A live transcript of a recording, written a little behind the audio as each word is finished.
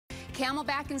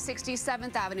Camelback and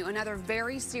 67th Avenue, another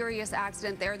very serious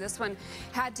accident there. This one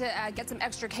had to get some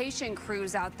extrication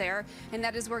crews out there, and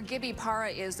that is where Gibby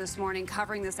Parra is this morning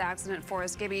covering this accident for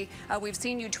us. Gibby, we've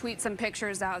seen you tweet some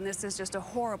pictures out, and this is just a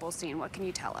horrible scene. What can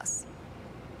you tell us?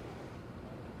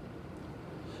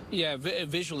 Yeah,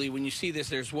 visually, when you see this,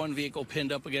 there's one vehicle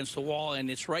pinned up against the wall,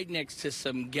 and it's right next to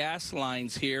some gas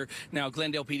lines here. Now,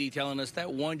 Glendale PD telling us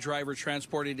that one driver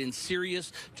transported in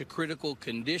serious to critical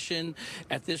condition.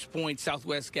 At this point,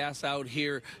 Southwest Gas out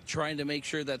here trying to make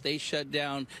sure that they shut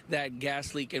down that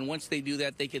gas leak, and once they do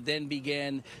that, they could then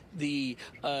begin to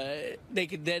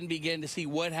see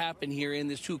what happened here in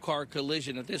this two-car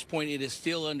collision. At this point, it is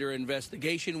still under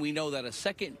investigation. We know that a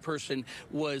second person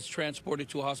was transported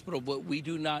to a hospital, but we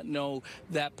do not know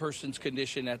that person's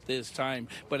condition at this time.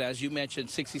 But as you mentioned,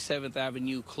 67th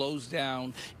Avenue closed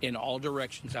down in all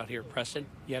directions out here. Preston,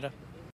 Yetta?